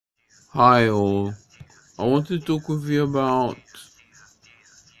Hi all, I want to talk with you about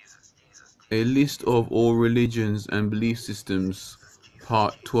a list of all religions and belief systems,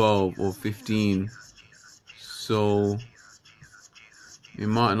 part 12 or 15. So it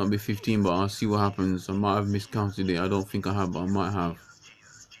might not be 15, but I'll see what happens. I might have miscounted it. I don't think I have, but I might have.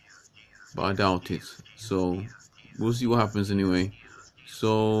 But I doubt it. So we'll see what happens anyway.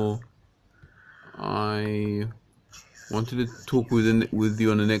 So I wanted to talk with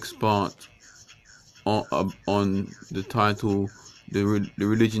you on the next part on the title, the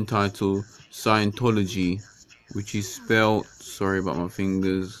religion title, Scientology, which is spelled, sorry about my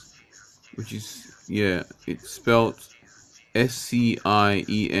fingers, which is, yeah, it's spelled Scientology,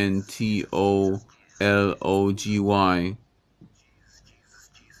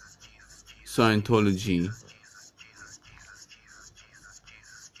 Scientology.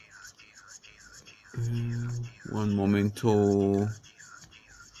 One momento.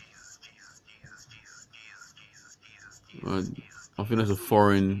 I think that's a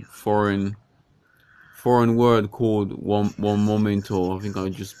foreign word called one momento. I think I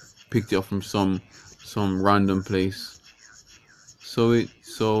just picked it up from some random place. So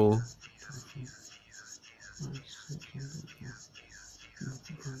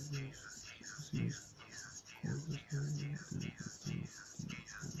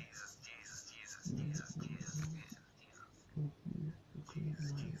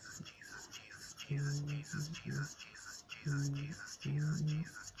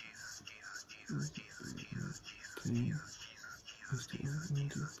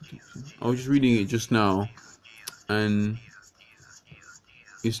I was just reading it just now, and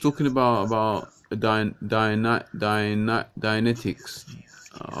it's talking about Dianetics.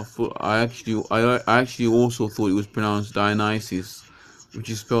 I actually also thought it was pronounced Dionysus, which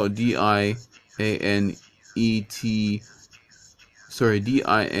is spelled D-I-A-N-E-T. Sorry,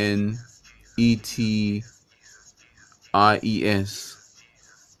 D-I-N-E-T-I-E-S.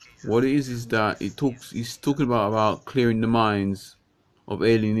 What it is that it's talking about clearing the minds of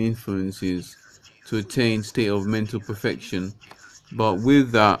alien influences to attain state of mental perfection. But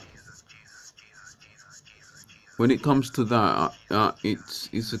with that, when it comes to that,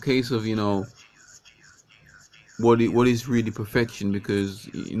 it's a case of, you know, what is really perfection, because,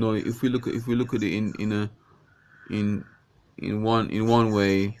 you know, if we look at it in one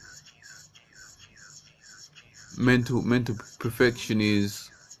way, mental perfection is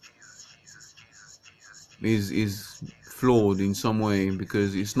flawed in some way,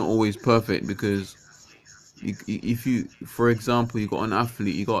 because it's not always perfect. Because if you, for example, you got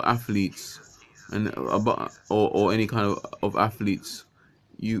athletes, and or any kind of athletes,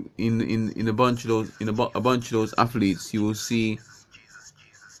 you in a bunch of those athletes, you will see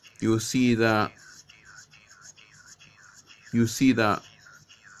that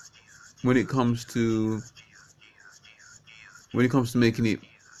when it comes to making it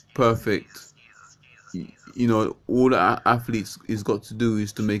perfect, you know, all the athletes is got to do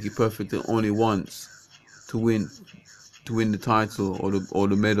is to make it perfect only once to win the title or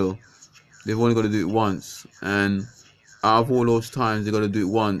the medal. They've only got to do it once, and out of all those times they got to do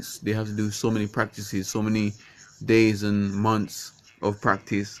it once, they have to do so many practices, so many days and months of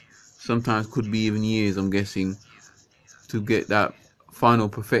practice. Sometimes could be even years, I'm guessing, to get that final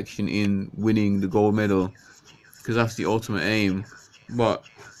perfection in winning the gold medal, because that's the ultimate aim. But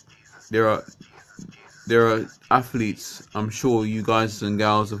there are athletes, I'm sure you guys and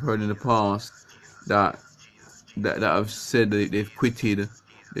gals have heard in the past, that have said that they've quitted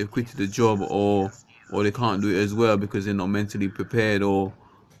the job, or they can't do it as well because they're not mentally prepared, or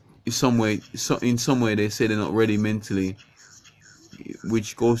in some way they say they're not ready mentally,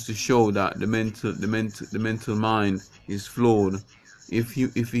 which goes to show that the mental mind is flawed. If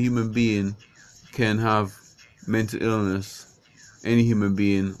a human being can have mental illness, any human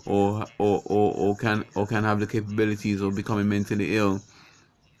being, or can have the capabilities of becoming mentally ill,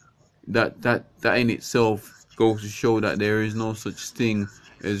 that in itself goes to show that there is no such thing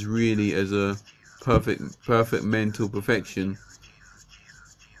as a perfect mental perfection.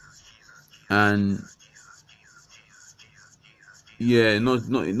 And yeah, not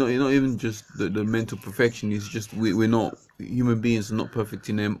even just the mental perfection. It's just we're not, human beings are not perfect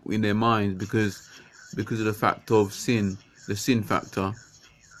in their minds, because of the fact of sin, the sin factor.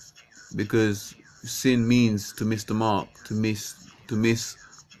 Because sin means to miss the mark, to miss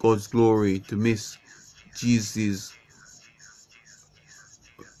God's glory, to miss Jesus,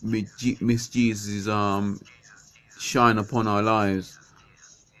 miss Jesus' shine upon our lives.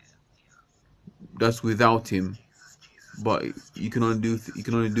 That's without him. but you can only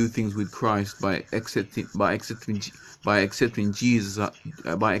do things with Christ by accepting Jesus,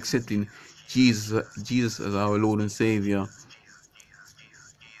 by accepting Jesus as our Lord and Savior.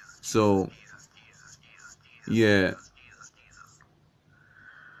 So yeah,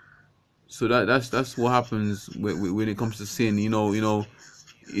 so that's what happens when it comes to sin.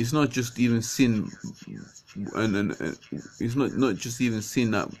 It's not just even sin, and it's not just even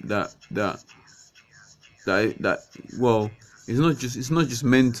sin that well, it's not just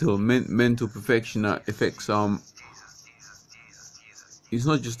mental perfection that affects it's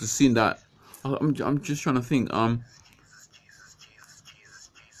not just the sin that I'm just trying to think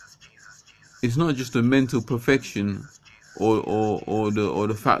it's not just the mental perfection or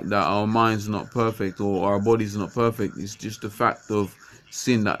the fact that our minds are not perfect or our bodies are not perfect. It's just the fact of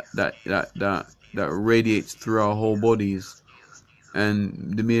sin that radiates through our whole bodies,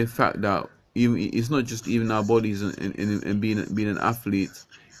 and the mere fact that even it's not just even our bodies and being an athlete.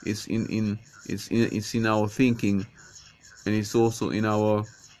 It's it's in our thinking, and it's also in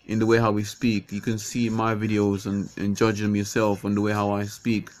the way how we speak. You can see my videos and judge them yourself on the way how I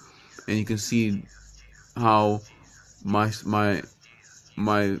speak, and you can see how my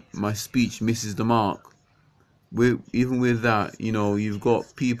speech misses the mark. Even with that, you've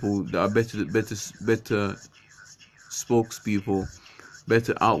got people that are better spokespeople,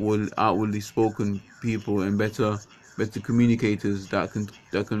 better outwardly spoken people, and better communicators that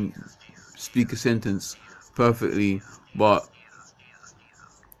can speak a sentence perfectly, but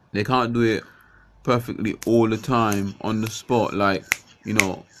they can't do it perfectly all the time on the spot, like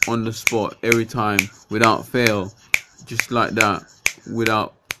on the spot every time without fail, just like that,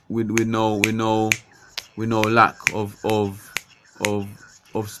 without with no lack of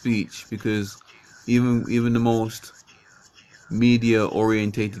speech, because even the most media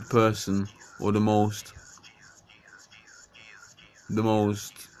orientated person, or the most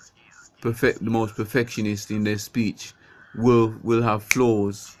perfectionist in their speech will have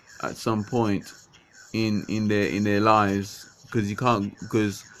flaws at some point in their lives, because you can't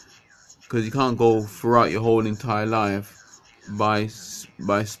go throughout your whole entire life by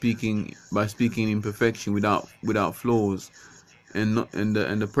speaking in perfection without flaws, and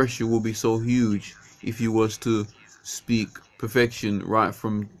the pressure will be so huge if you was to speak perfection right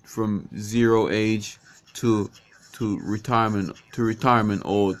from zero age to retirement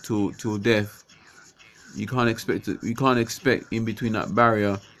or to death. You can't expect in between that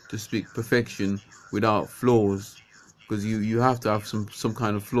barrier to speak perfection without flaws, because you have to have some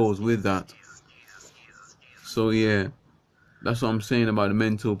kind of flaws with that. So yeah, that's what I'm saying about the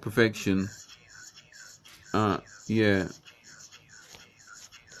mental perfection. Yeah.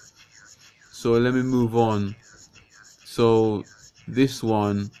 So let me move on. So this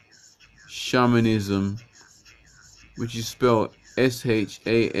one, Shamanism, which is spelled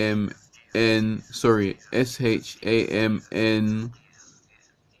Shamn.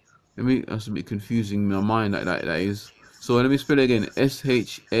 That's a bit confusing in my mind, that is. So let me spell it again.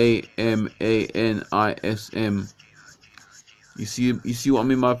 Shamanism. You see what I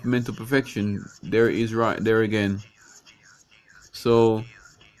mean by mental perfection? There it is, right there again. So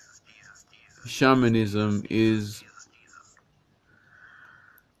shamanism is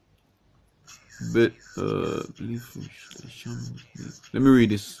but let me read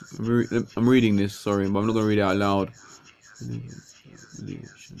this. I'm reading this, sorry, but I'm not gonna read it out loud.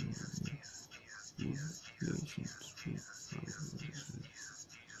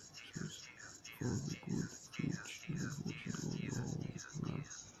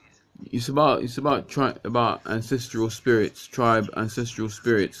 It's about ancestral spirits, ancestral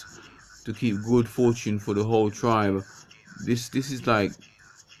spirits, to keep good fortune for the whole tribe. This is like,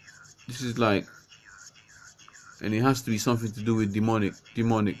 and it has to be something to do with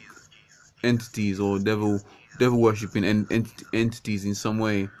demonic entities, or devil worshipping entities in some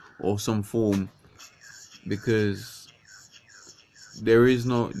way or some form, because it's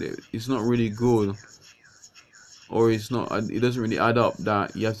not really good, or it doesn't really add up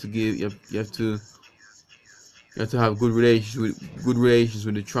that you have to give you have to have good relations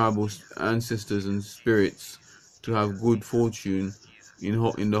with the tribal ancestors and spirits to have good fortune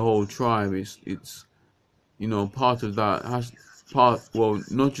in the whole tribe. It's part of that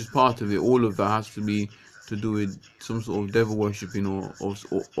not just part of it, all of that has to be to do with some sort of devil worshipping or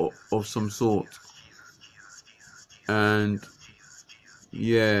of some sort. And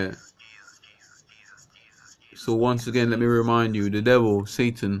yeah, so once again, let me remind you, the devil,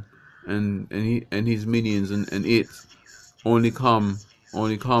 Satan, and his minions, and it only comes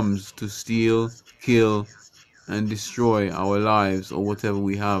to steal, kill, and destroy our lives or whatever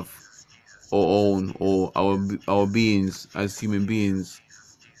we have. or own, or our beings as human beings,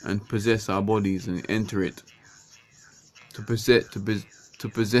 and possess our bodies and enter it, to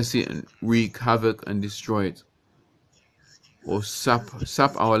possess it and wreak havoc and destroy it, or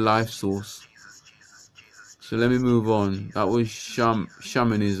sap our life source. So let me move on. That was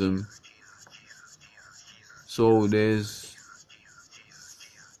shamanism. So there's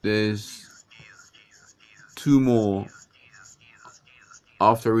two more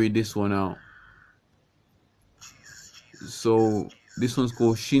after I read this one out. So this one's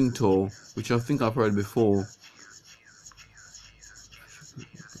called Shinto, which I think I've heard before.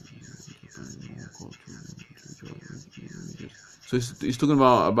 So it's talking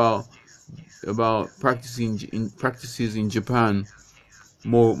about practices in Japan,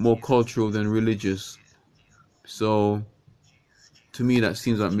 more cultural than religious. So to me that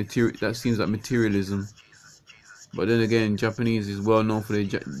seems like materialism. But then again, Japanese is well known for their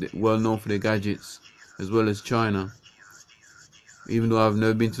gadgets, as well as China. Even though I've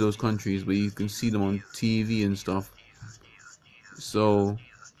never been to those countries, but you can see them on TV and stuff. So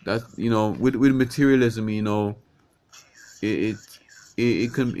that, with materialism, it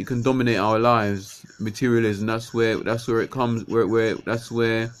can dominate our lives. Materialism, that's where it comes,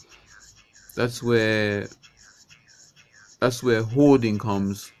 that's where hoarding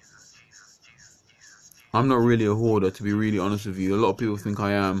comes. I'm not really a hoarder, to be really honest with you. A lot of people think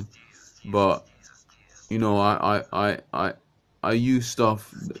I am, but I use stuff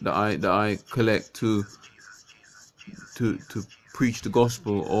that I collect to preach the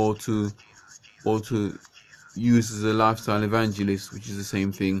gospel, or to use as a lifestyle evangelist, which is the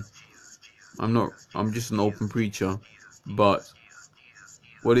same thing. I'm just an open preacher. But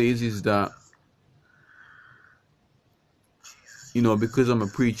what it is that, because I'm a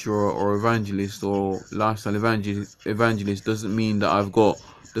preacher or evangelist or lifestyle evangelist doesn't mean that I've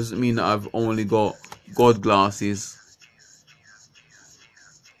only got God glasses.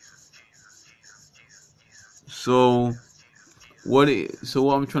 So what it is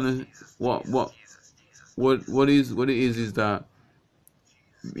is that,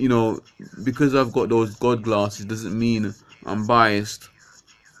 because I've got those God glasses doesn't mean I'm biased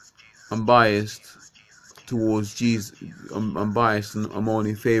towards Jesus. I'm biased, and I'm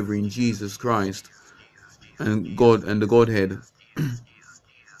only favoring Jesus Christ and God and the Godhead.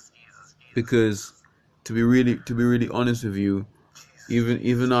 Because to be really honest with you,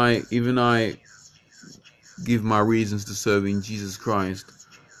 even I give my reasons to serving Jesus Christ,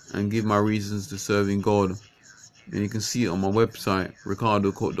 and give my reasons to serving God, and you can see it on my website,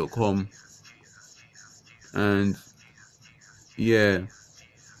 ricardocote.com. And yeah,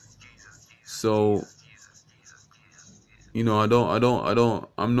 so I'm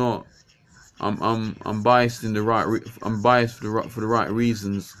biased in the right. I'm biased for the right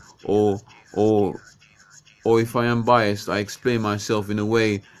reasons, or if I am biased, I explain myself in a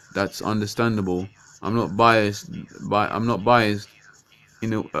way that's understandable. I'm not biased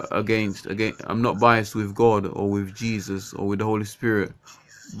against. I'm not biased with God or with Jesus or with the Holy Spirit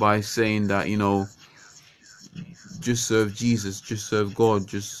by saying that, just serve Jesus, just serve God,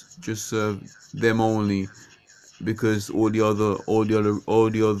 just serve them only, because all the other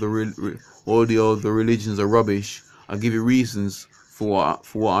religions are rubbish. I give you reasons for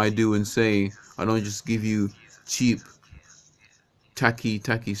what I do and say. I don't just give you cheap,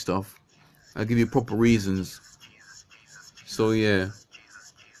 tacky stuff. I give you proper reasons. So yeah,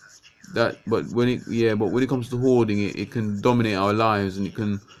 but when it comes to hoarding, it can dominate our lives, and it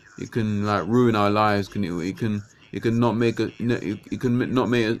can like ruin our lives. It can not make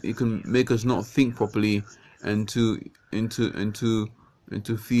us not think properly, and to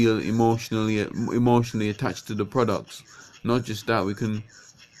feel emotionally attached to the products. Not just that,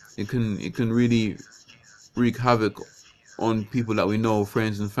 it can really wreak havoc on people that we know,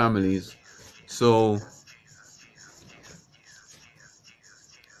 friends and families. So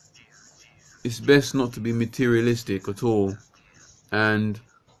it's best not to be materialistic at all, and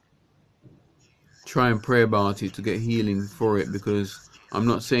try and pray about it to get healing for it. Because I'm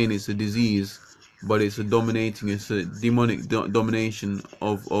not saying it's a disease, but it's a demonic domination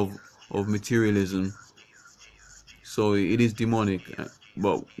of materialism. So it is demonic,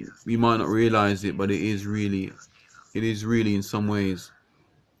 but we might not realize it, but it is really in some ways.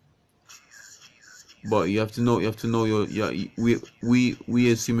 But you have to know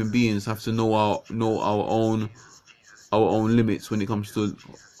we as human beings have to know our own limits when it comes to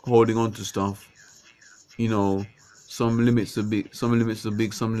holding on to stuff. Some limits are big, some limits are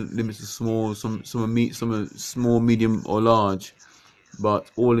small, some are small, medium or large. But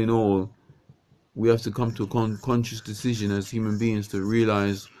all in all, we have to come to a conscious decision as human beings to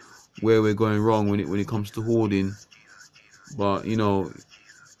realize where we're going wrong when it comes to hoarding. But you know,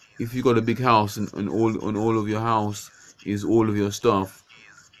 if you got a big house and all of your house is all of your stuff,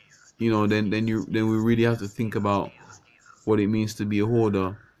 you know, then we really have to think about what it means to be a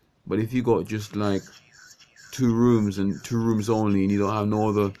hoarder. But if you got just like 2 rooms and 2 rooms only, and you don't have no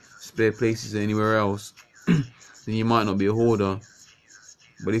other spare places anywhere else, then you might not be a hoarder.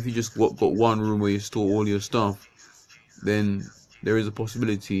 But if you just got 1 room where you store all your stuff, then there is a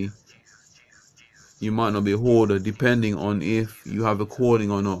possibility you might not be a hoarder, depending on if you have a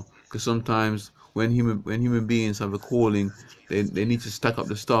calling or not. Because sometimes when human beings have a calling, they need to stack up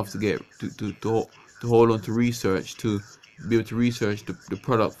the stuff to get to hold on to research, to be able to research the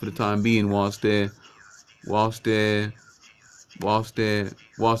product for the time being, whilst they're whilst they're whilst they're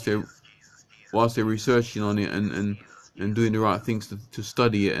whilst they're whilst they're researching on it, and doing the right things to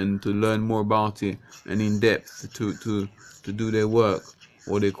study it and to learn more about it, and in depth to do their work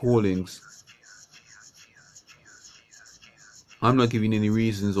or their callings. I'm not giving any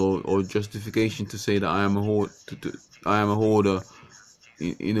reasons or justification to say that I am a hoarder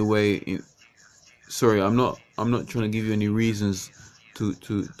in a way. Sorry, I'm not trying to give you any reasons to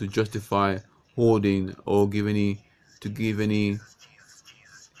justify hoarding, or to give any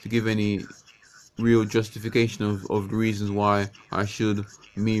real justification of the reasons why I should,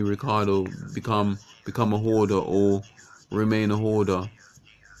 me, Ricardo, become a hoarder or remain a hoarder.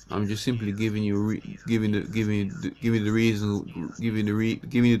 I'm just simply giving you giving you the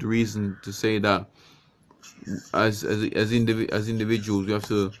reason to say that as individuals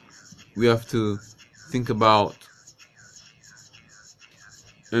we have to think about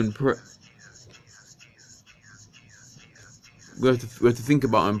and pray. We have to think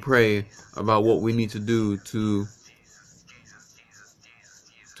about and pray about what we need to do to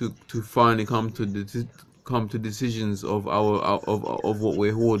finally come to decisions of of what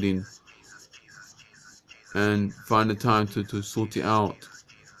we're hoarding, and find the time to sort it out.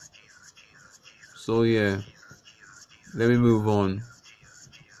 So yeah, let me move on,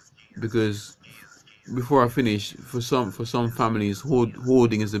 because before I finish, for some families,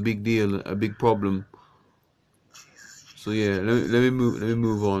 hoarding is a big deal, a big problem. So yeah, let me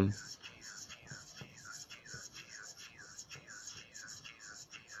move on.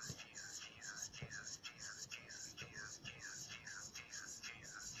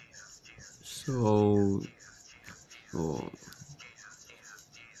 So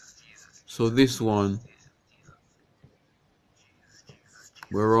so this one,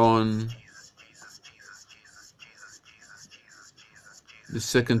 we're on the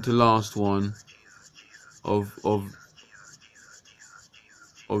second to last one of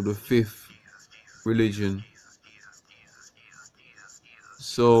the 5th religion.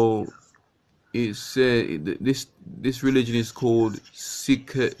 So it said this religion is called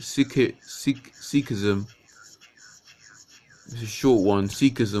Sikhism. It's a short one,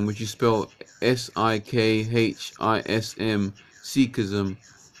 Sikhism, which is spelled Sikhism. Sikhism.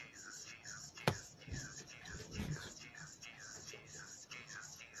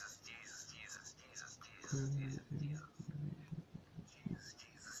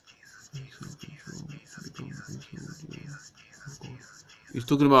 He's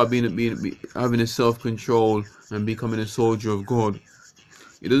talking about having a self-control and becoming a soldier of God.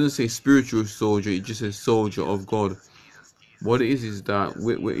 It doesn't say spiritual soldier; it just says soldier of God. What it is that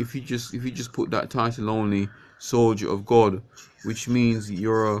if you just put that title only, soldier of God, which means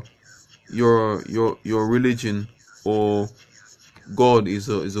your religion or God is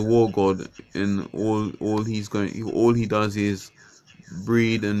a war god, and all he does is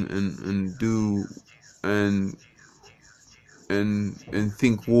breed and do and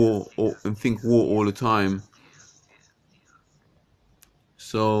think war all the time.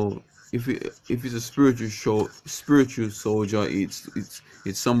 So if it's a spiritual soldier, it's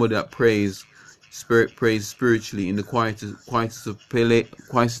somebody that prays spiritually in the quietest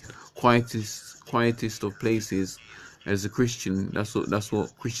of places. As a Christian, that's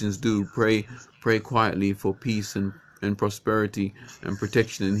what Christians do. Pray quietly for peace and prosperity and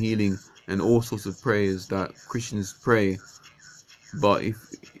protection and healing and all sorts of prayers that Christians pray. But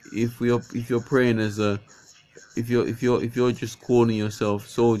if you're praying as a if you're just calling yourself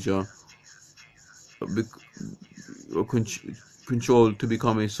soldier, or controlled to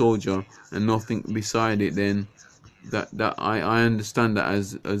become a soldier and nothing beside it, then that I understand that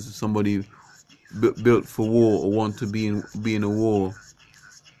as somebody built for war or want to be in a war.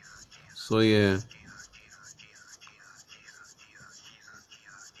 So yeah.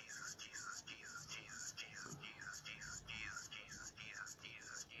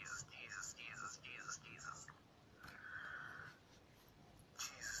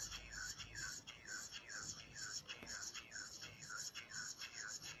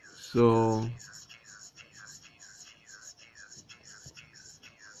 So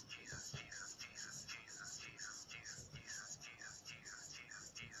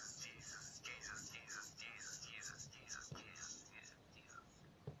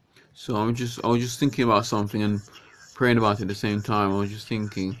I was just thinking about something and praying about it at the same time. I was just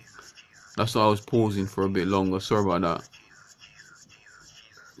thinking. That's why I was pausing for a bit longer. Sorry about that.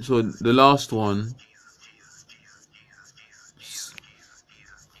 So the last one,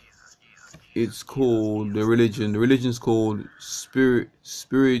 it's called the religion. The religion's called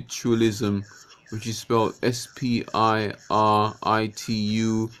Spiritualism, which is spelled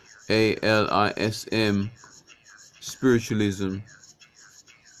Spiritualism. Spiritualism.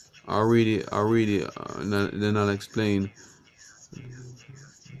 I'll read it. And then I'll explain.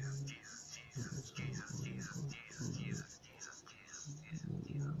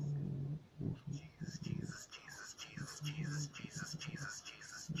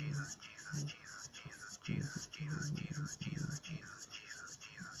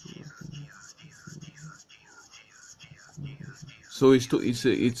 So it's a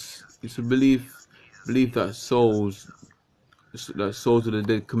belief that souls of the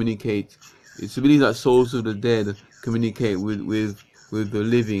dead communicate. It's a belief that souls of the dead communicate with the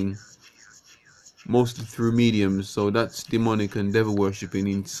living, mostly through mediums. So that's demonic and devil worshipping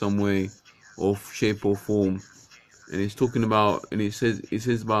in some way, or shape or form. And it's talking about, and it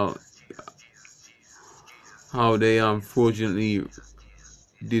says about how they fraudulently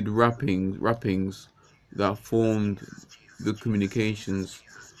did rappings that formed the communications.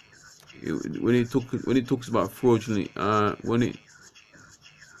 When it talks about fraudulently, it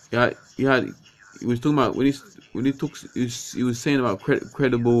was talking about when it talks, it was saying about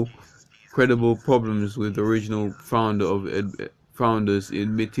credible problems with the original founders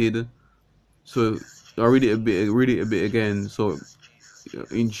admitted. So I read it a bit again. So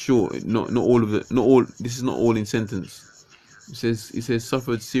in short, not all of it, not all. This is not all in sentence. It says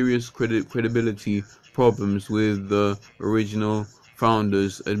suffered serious credibility problems with the original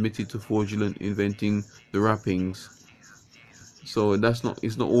founders admitted to fraudulent inventing the wrappings. So it's not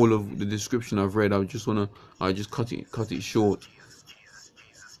all of the description I've read. I just cut it short.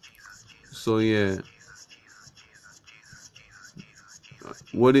 So yeah,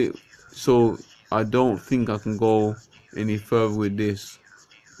 so I don't think I can go any further with this,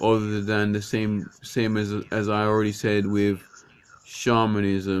 other than the same as I already said with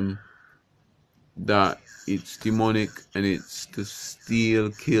shamanism, that it's demonic and it's to steal,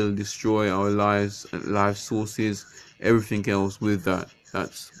 kill, destroy our lives and life sources, everything else with that.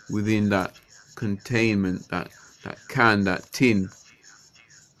 That's within that containment, that can, that tin.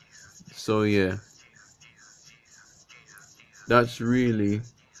 So yeah, that's really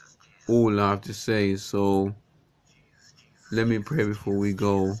all I have to say. So let me pray before we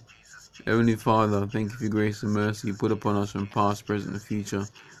go. Heavenly Father, thank you for your grace and mercy you put upon us from past, present, and future.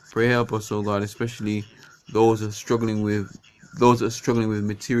 Pray help us, O God, especially those that are struggling with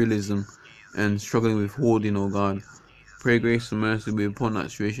materialism and struggling with hoarding, O God. Pray grace and mercy be upon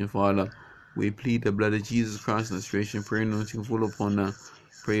that situation, Father. We plead the blood of Jesus Christ in that situation. Pray anointing full upon that.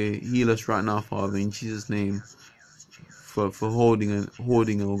 Pray heal us right now, Father, in Jesus' name. For hoarding,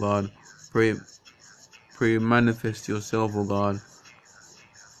 O God. Pray manifest yourself, O God.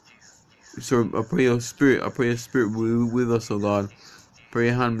 So I pray your spirit will be with us, O God. Pray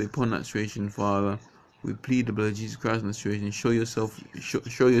your hand be upon that situation, Father. We plead the blood of Jesus Christ in that situation. Show yourself,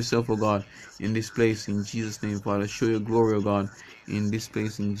 O God, in this place, in Jesus' name, Father. Show your glory, O God, in this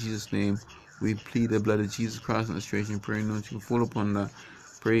place, in Jesus' name. We plead the blood of Jesus Christ in that situation. Pray anointing fall upon that.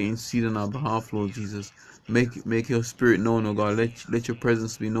 Pray intercede on our behalf, Lord Jesus. Make your spirit known, O God. Let your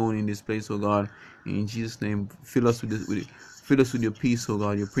presence be known in this place, O God. In Jesus' name, fill us with your peace, O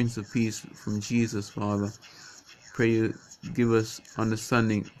God, your Prince of Peace from Jesus, Father. Pray you give us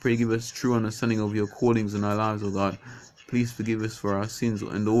understanding. Pray give us true understanding of your callings in our lives, O God. Please forgive us for our sins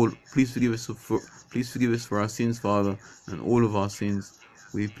and all. Please forgive us for our sins, Father, and all of our sins.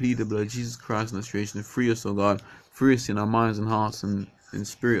 We plead the blood of Jesus Christ in the situation. Free us, O God. Free us in our minds and hearts and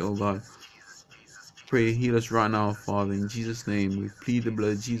spirit, O God. Pray heal us right now, Father, in Jesus' name. We plead the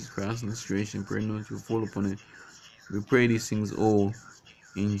blood of Jesus Christ in the situation. Pray not to fall upon it. We pray these things all.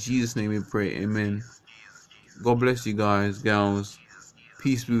 In Jesus' name we pray. Amen. God bless you guys, gals.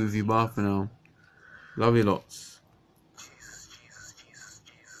 Peace be with you. Bye for now. Love you lots.